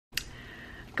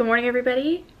Good morning,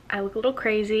 everybody. I look a little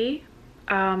crazy.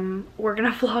 We're gonna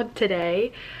vlog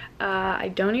today.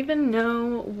 I don't even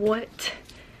know what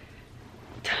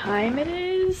time it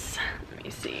is. Let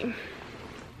me see.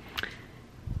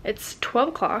 It's 12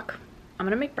 o'clock. I'm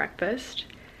gonna make breakfast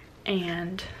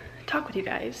and talk with you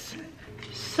guys.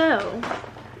 So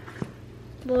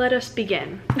let us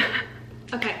begin.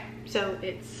 Okay, so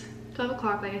it's 12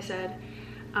 o'clock, like I said.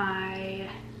 I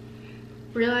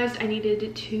realized I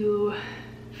needed to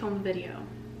film a video.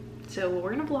 So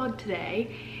we're gonna vlog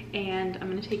today and I'm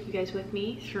gonna take you guys with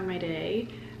me through my day.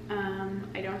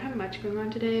 I don't have much going on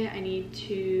today. I need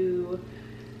to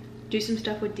do some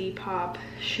stuff with Depop,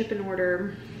 ship an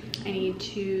order. I need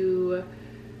to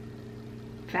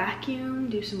vacuum,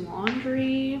 do some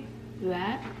laundry,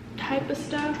 that type of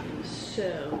stuff.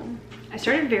 So I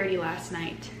started Verity last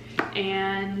night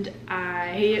and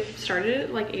I started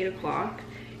at like 8 o'clock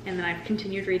and then I've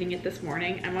continued reading it this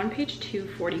morning. I'm on page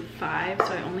 245, so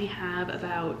I only have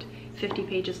about 50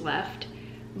 pages left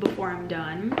before I'm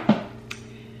done.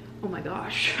 Oh my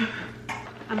gosh.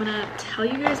 I'm gonna tell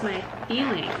you guys my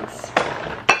feelings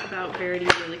about Verity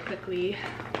really quickly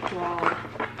while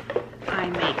I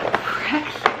make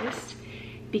breakfast,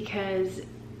 because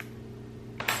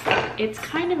it's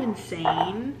kind of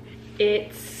insane.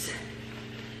 It's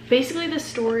basically the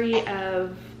story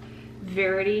of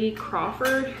Verity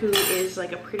Crawford, who is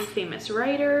like a pretty famous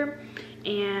writer,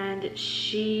 and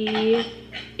she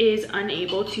is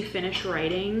unable to finish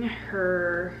writing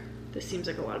her, this seems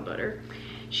like a lot of butter.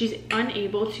 She's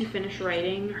unable to finish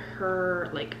writing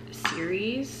her like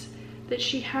series that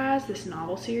she has, this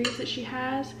novel series that she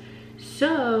has.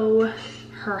 So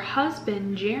her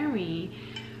husband, Jeremy,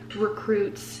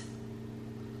 recruits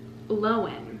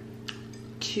Lowen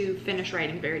to finish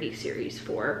writing Verity's series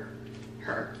for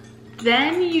her.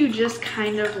 Then you just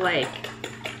kind of like,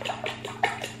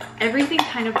 everything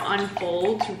kind of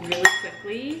unfolds really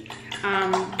quickly.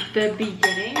 The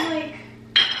beginning, like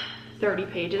 30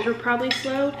 pages were probably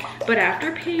slow, but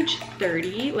after page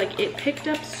 30, like it picked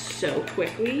up so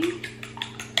quickly.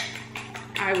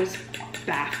 I was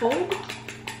baffled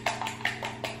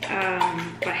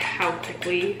by how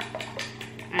quickly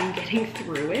I'm getting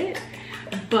through it.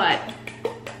 But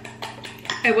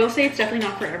I will say it's definitely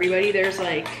not for everybody. There's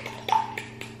like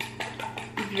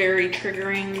very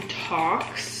triggering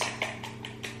talks,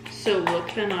 so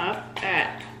look them up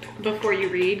before you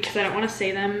read, because I don't want to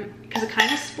say them because it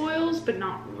kind of spoils, but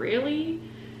not really.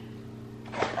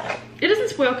 It doesn't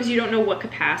spoil because you don't know what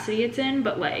capacity it's in,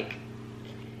 but like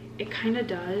it kind of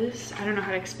does. I don't know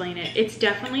how to explain it. It's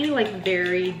definitely like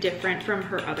very different from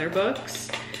her other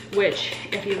books, which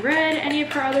if you've read any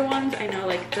of her other ones, I know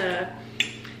like the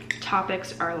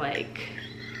topics are like,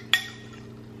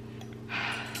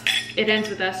 It Ends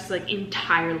With Us is like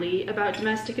entirely about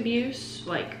domestic abuse,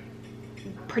 like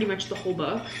pretty much the whole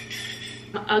book.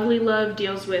 Ugly Love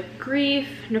deals with grief.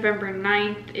 November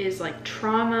 9th is like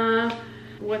trauma.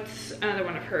 What's another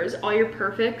one of hers? All Your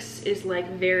Perfects is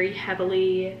like very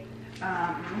heavily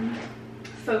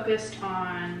focused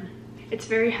on, it's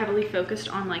very heavily focused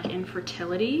on like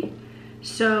infertility.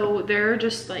 So there are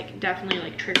just like definitely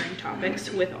like triggering topics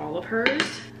with all of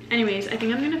hers. Anyways, I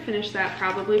think I'm gonna finish that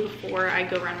probably before I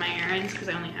go run my errands, because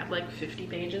I only have like 50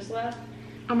 pages left.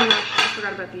 Oh my gosh, I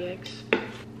forgot about the eggs.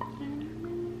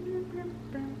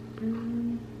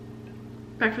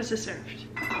 Breakfast is served.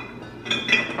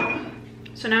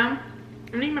 So now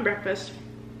I'm gonna eat my breakfast.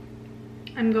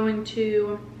 I'm going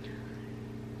to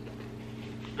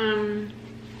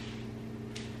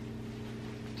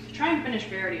try and finish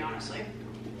Verity, honestly.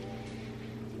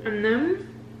 And then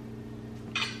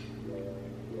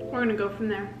we're gonna go from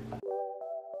there.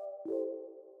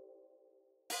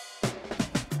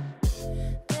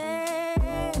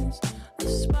 There's a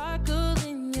sparkle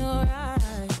in your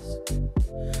eyes.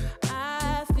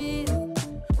 I feel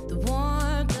the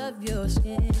warmth of your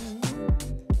skin.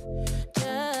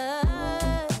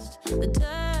 Just the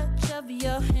touch of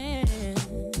your hand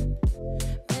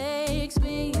makes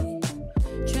me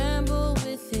tremble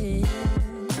within.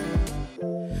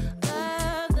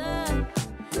 Love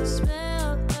the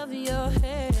smell of your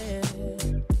hair,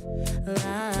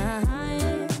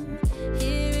 lying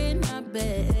here in my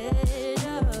bed.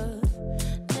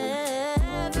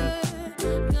 Never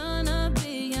gonna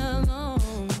be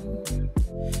alone,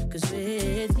 'cause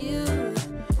with you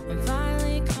I'm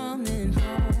finally coming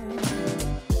home.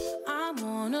 I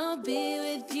wanna be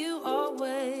with you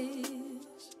always,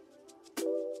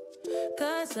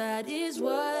 'cause that is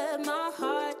what my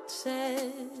heart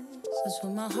says. That's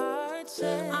what my heart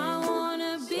says. I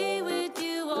wanna be with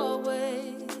you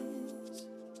always.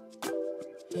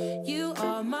 You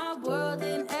are my world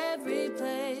in every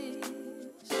place.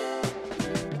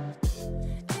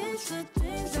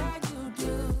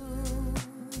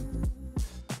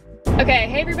 Okay,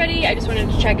 hey everybody, I just wanted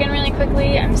to check in really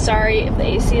quickly. I'm sorry if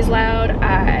the AC is loud.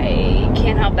 I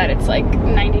can't help that it's like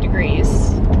 90 degrees.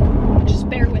 Just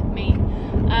bear with me.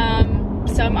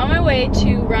 So I'm on my way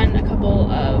to run a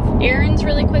couple of errands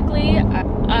really quickly.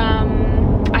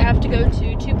 I have to go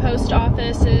to 2 post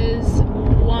offices.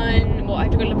 I have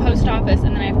to go to the post office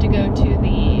and then I have to go to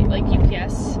the like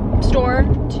UPS store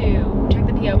to check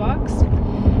the PO box.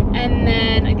 And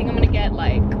then I think I'm gonna get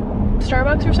like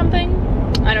Starbucks or something.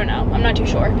 I don't know, I'm not too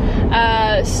sure.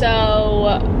 So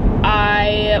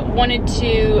I wanted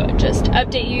to just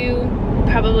update you.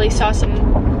 Probably saw some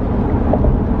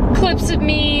clips of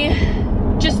me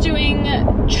just doing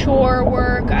chore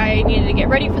work. I needed to get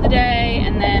ready for the day,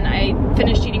 and then I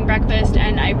finished eating breakfast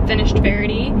and I finished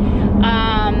Verity.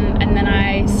 And then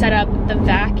I set up the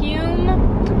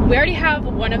vacuum. We already have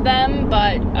one of them,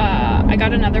 but I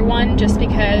got another one just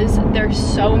because they're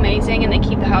so amazing and they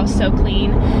keep the house so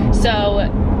clean. So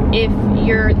if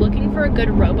you're looking for a good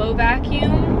robo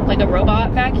vacuum, like a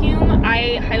robot vacuum,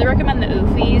 I highly recommend the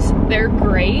Oofies. They're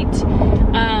great.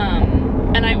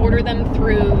 And I order them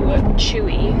through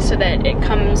Chewy so that it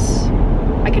comes,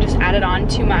 I could just add it on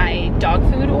to my dog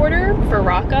food order for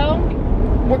Rocco.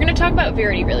 We're gonna talk about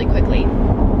Verity really quickly.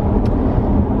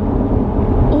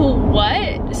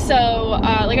 What? So,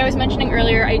 like I was mentioning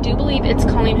earlier, I do believe it's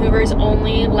Colleen Hoover's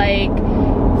only like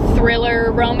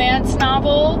thriller romance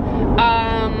novel.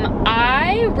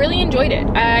 I really enjoyed it.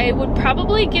 I would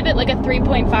probably give it like a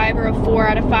 3.5 or a 4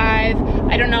 out of 5.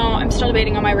 I don't know, I'm still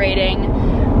debating on my rating.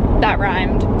 That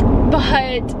rhymed.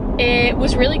 But it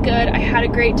was really good. I had a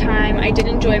great time. I did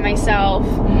enjoy myself.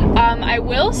 I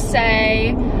will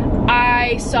say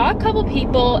I saw a couple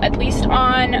people, at least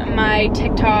on my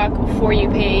TikTok For You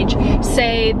page,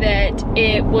 say that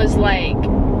it was like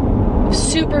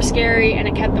super scary and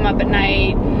it kept them up at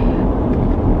night.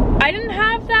 I didn't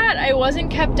have that. I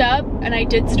wasn't kept up, and I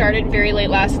did start it very late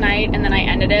last night and then I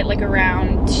ended it like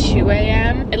around 2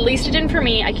 a.m. At least it didn't for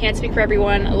me. I can't speak for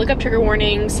everyone. Look up trigger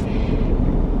warnings.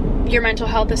 Your mental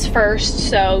health is first,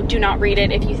 so do not read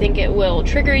it if you think it will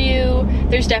trigger you.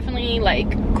 There's definitely like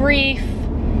grief,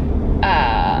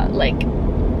 like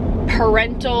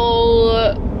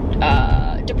parental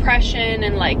depression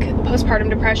and like postpartum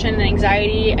depression and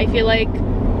anxiety. I feel like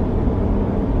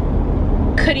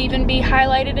could even be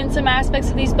highlighted in some aspects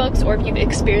of these books, or if you've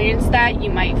experienced that, you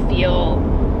might feel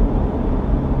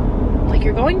like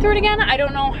you're going through it again. I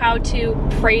don't know how to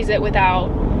phrase it without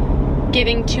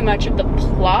giving too much of the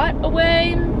plot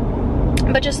away,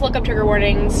 but just look up trigger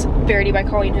warnings, Verity by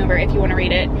Colleen Hoover, if you want to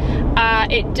read it.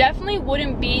 It definitely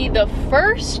wouldn't be the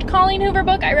first Colleen Hoover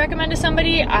book I recommend to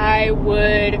somebody. I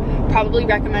would probably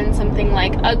recommend something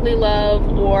like Ugly Love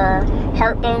or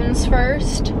Heartbones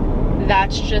first.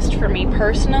 That's just for me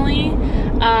personally.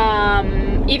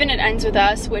 Even It Ends With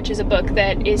Us, which is a book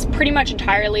that is pretty much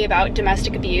entirely about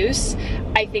domestic abuse.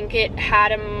 I think it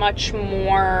had a much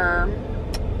more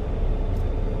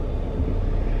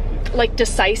like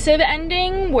decisive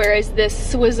ending, whereas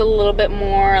this was a little bit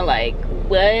more like,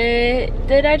 what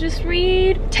did I just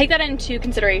read? Take that into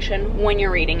consideration when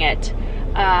you're reading it.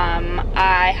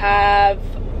 I have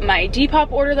my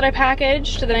Depop order that I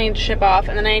packaged that I need to ship off,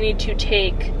 and then I need to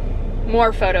take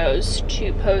more photos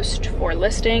to post for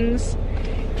listings.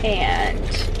 And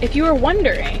if you were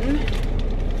wondering,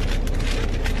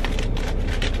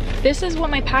 this is what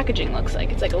my packaging looks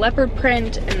like. It's like a leopard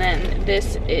print, and then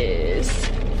this is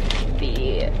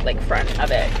the like front of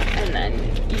it, and then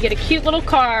you get a cute little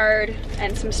card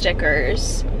and some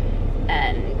stickers,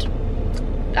 and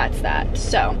that's that.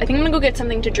 So I think I'm gonna go get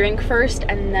something to drink first,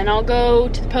 and then I'll go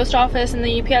to the post office and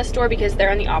the UPS store because they're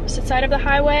on the opposite side of the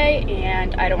highway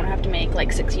and I don't want to have to make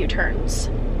like 6 U-turns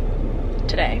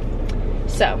today.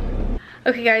 So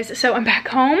okay guys, so I'm back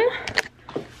home,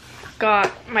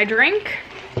 got my drink,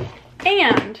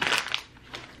 and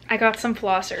I got some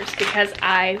flossers because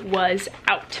I was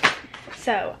out.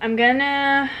 So I'm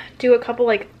gonna do a couple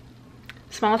like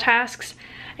small tasks.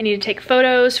 I need to take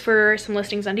photos for some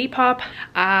listings on Depop.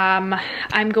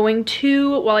 I'm going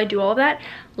to, while I do all of that,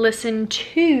 listen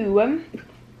to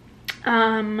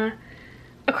A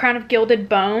Crown of Gilded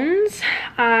Bones.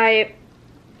 I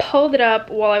pulled it up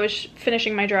while I was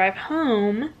finishing my drive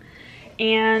home,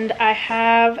 and I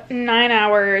have 9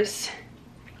 hours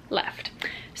left.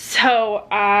 So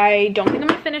I don't think I'm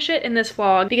gonna finish it in this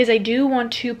vlog because I do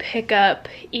want to pick up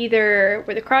either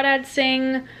Where the Crawdads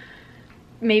Sing,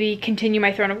 maybe continue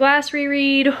my Throne of Glass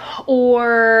reread,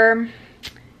 or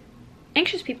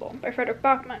Anxious People by Frederick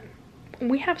Bachman.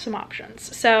 We have some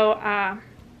options. So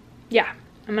yeah,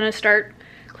 I'm gonna start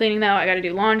cleaning though. I gotta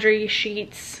do laundry,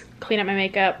 sheets, clean up my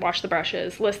makeup, wash the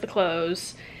brushes, list the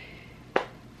clothes.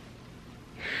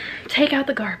 take out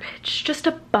the garbage. Just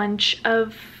a bunch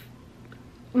of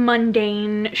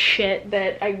mundane shit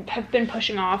that I have been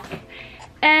pushing off,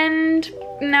 and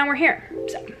now we're here.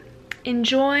 So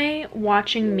enjoy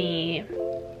watching me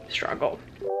struggle.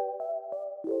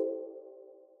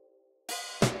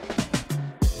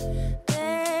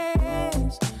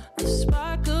 There's a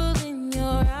sparkle in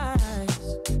your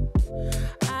eyes.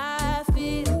 I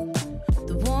feel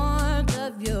the warmth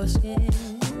of your skin.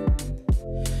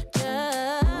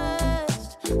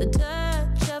 Just the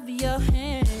touch of your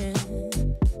hand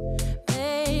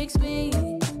makes me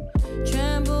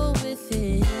tremble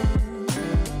within.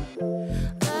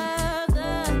 Love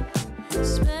the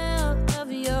smell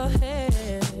of your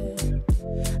hair,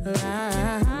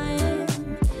 lying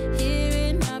here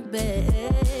in my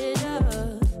bed.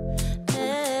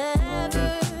 Never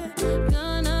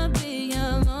gonna be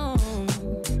alone,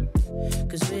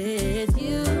 'cause with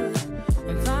you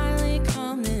I'm finally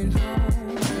coming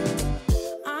home.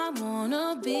 I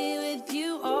wanna be with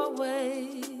you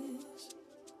always,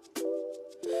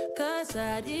 'cause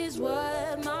that is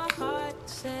what my heart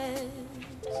says.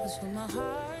 That's what my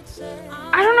heart says.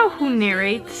 I don't know who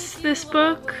narrates this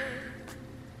book.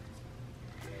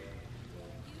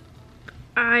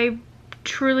 I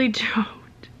truly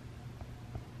don't.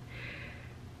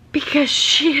 Because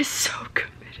she is so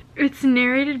committed. It's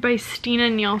narrated by Stina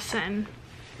Nielsen.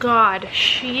 God,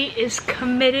 she is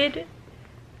committed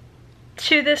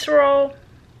to this role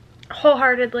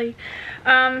wholeheartedly.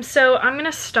 So I'm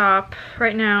gonna stop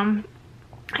right now.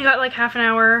 I got like half an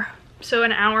hour, so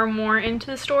an hour more into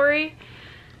the story.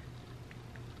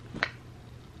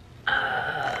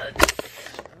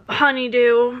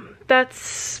 Honeydew.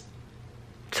 That's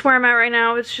where I'm at right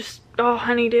now. It's just all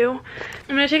honeydew. I'm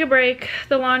gonna take a break.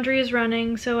 The laundry is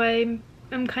running, so I'm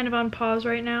kind of on pause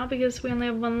right now because we only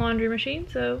have one laundry machine.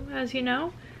 So as you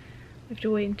know, we have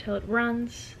to wait until it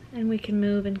runs and we can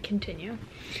move and continue.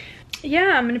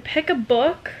 Yeah, I'm gonna pick a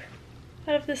book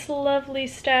out of this lovely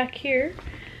stack here,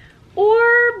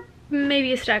 or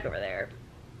maybe a stack over there.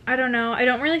 I don't know. I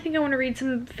don't really think I want to read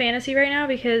some fantasy right now,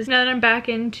 because now that I'm back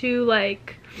into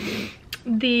like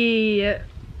the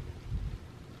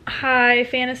high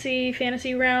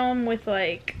fantasy realm with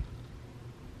like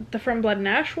the From Blood and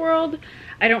Ash world,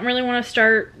 I don't really want to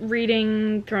start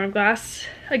reading Throne of Glass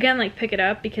again, like pick it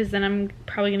up, because then I'm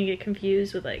probably gonna get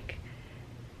confused with like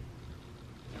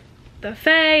the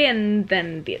Fae and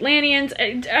then the Atlanteans.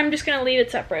 I'm just gonna leave it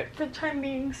separate for the time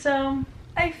being. So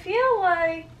I feel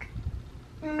like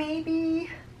maybe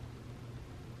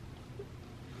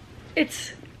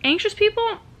it's Anxious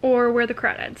People or Where the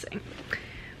Crawdads Sing.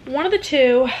 One of the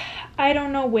two. I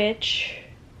don't know which.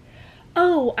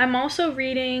 Oh, I'm also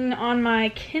reading on my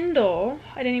Kindle,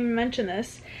 I didn't even mention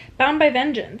this, Bound by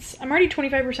Vengeance. I'm already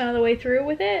 25% of the way through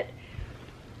with it.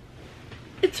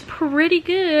 It's pretty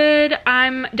good.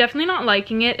 I'm definitely not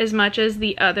liking it as much as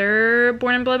the other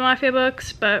Born in Blood Mafia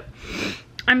books, but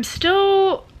I'm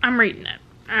reading it.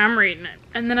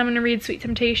 And then I'm gonna read Sweet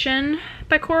Temptation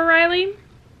by Cora Riley,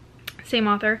 same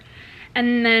author.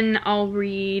 And then I'll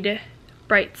read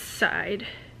Bright Side.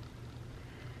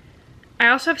 I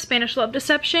also have Spanish Love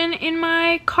Deception in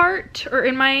my cart, or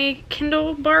in my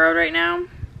Kindle borrowed right now.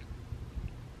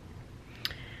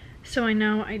 So I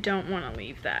know I don't want to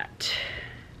leave that.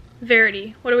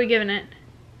 Verity, what are we giving it?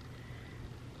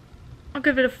 I'll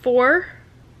give it a 4.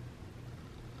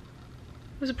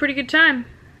 It was a pretty good time.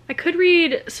 I could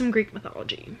read some Greek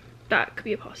mythology. That could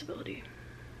be a possibility.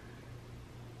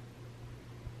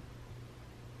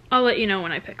 I'll let you know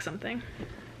when I pick something.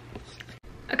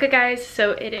 Okay guys,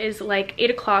 so it is like 8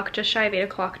 o'clock, just shy of 8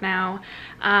 o'clock now.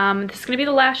 This is gonna be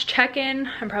the last check-in.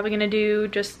 I'm probably gonna do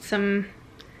just some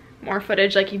more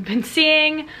footage like you've been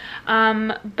seeing.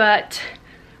 But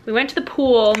we went to the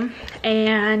pool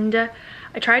and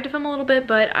I tried to film a little bit,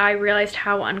 but I realized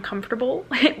how uncomfortable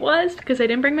it was because I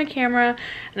didn't bring my camera,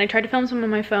 and I tried to film some on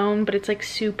my phone, but it's like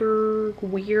super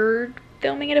weird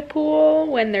filming at a pool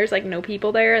when there's like no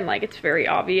people there, and like it's very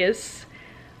obvious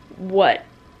what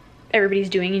everybody's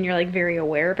doing and you're like very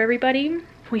aware of everybody.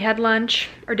 We had lunch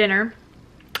or dinner,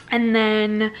 and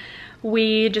then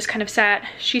we just kind of sat.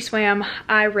 She swam,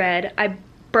 I read. I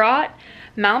brought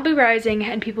Malibu Rising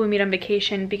and People We Meet on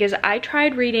Vacation because I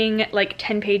tried reading like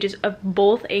 10 pages of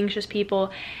both Anxious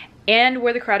People and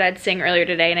Where the Crawdads Sing earlier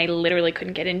today, and I literally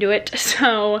couldn't get into it.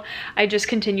 So I just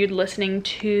continued listening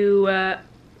to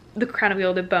The Crown of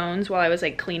Gilded Bones while I was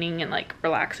like cleaning and like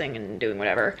relaxing and doing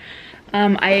whatever.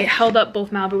 I held up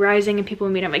both Malibu Rising and People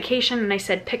We Meet on Vacation, and I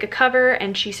said pick a cover,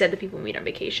 and she said the People We Meet on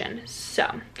Vacation.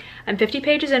 So I'm 50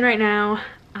 pages in right now.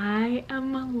 I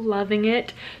am loving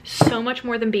it so much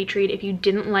more than Beach Read. If you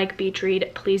didn't like Beach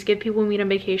Read, please give People We Meet on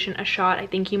Vacation a shot. I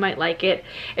think you might like it.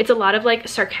 It's a lot of like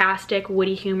sarcastic,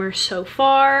 witty humor so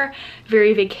far,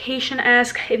 very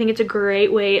vacation-esque. I think it's a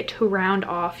great way to round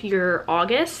off your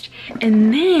August.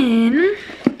 And then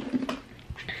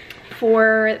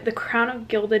for The Crown of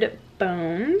Gilded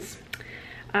Bones,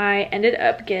 I ended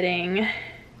up getting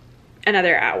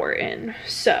another hour in.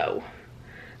 So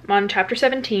I'm on chapter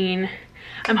 17.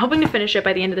 I'm hoping to finish it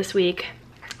by the end of this week.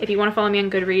 If you want to follow me on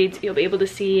Goodreads, you'll be able to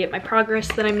see my progress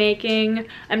that I'm making.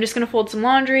 I'm just gonna fold some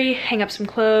laundry, hang up some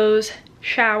clothes,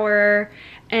 shower,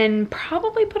 and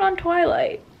probably put on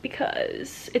Twilight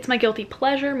because it's my guilty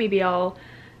pleasure. Maybe I'll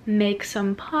make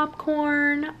some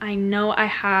popcorn. I know I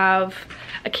have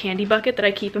a candy bucket that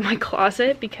I keep in my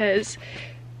closet because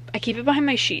I keep it behind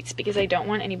my sheets because I don't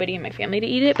want anybody in my family to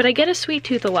eat it, but I get a sweet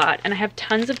tooth a lot, and I have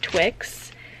tons of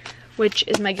Twix, which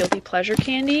is my guilty pleasure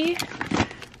candy.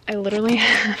 I literally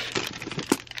have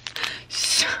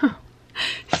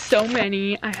so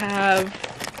many. I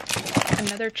have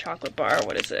another chocolate bar.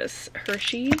 What is this?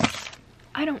 Hershey's?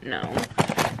 I don't know.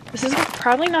 This is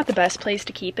probably not the best place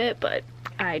to keep it, but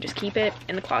I just keep it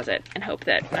in the closet and hope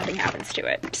that nothing happens to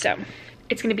it. So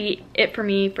it's gonna be it for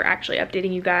me for actually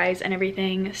updating you guys and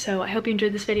everything. So I hope you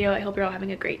enjoyed this video. I hope you're all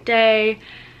having a great day.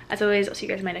 As always, I'll see you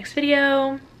guys in my next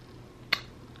video.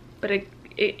 But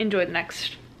enjoy the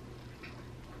next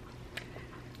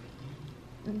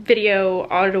video,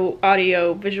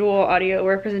 audio, visual, audio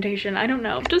representation. I don't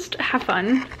know. Just have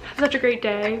fun. Have such a great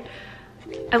day.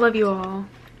 I love you all.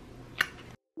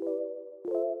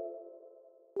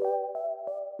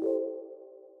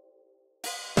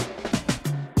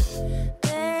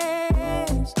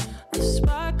 There's a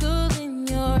sparkle in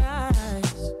your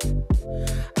eyes.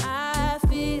 I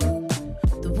feel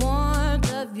the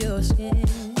warmth of your skin.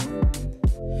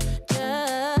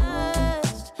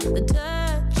 Just the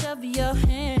touch of your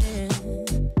hand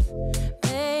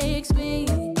makes me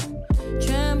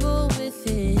tremble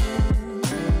within.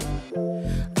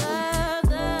 Love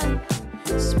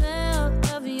the smell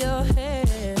of your hair,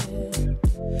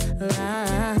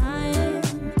 lying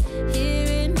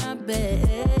here in my bed.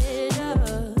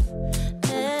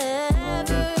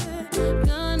 Never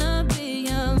gonna be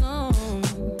alone,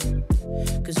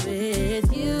 'cause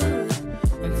with you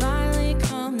I'm finally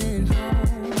coming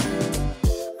home.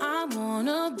 I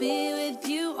wanna be with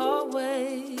you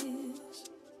always,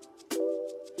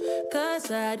 'cause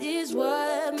that is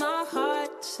what my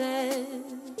heart says.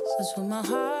 That's what my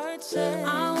heart says.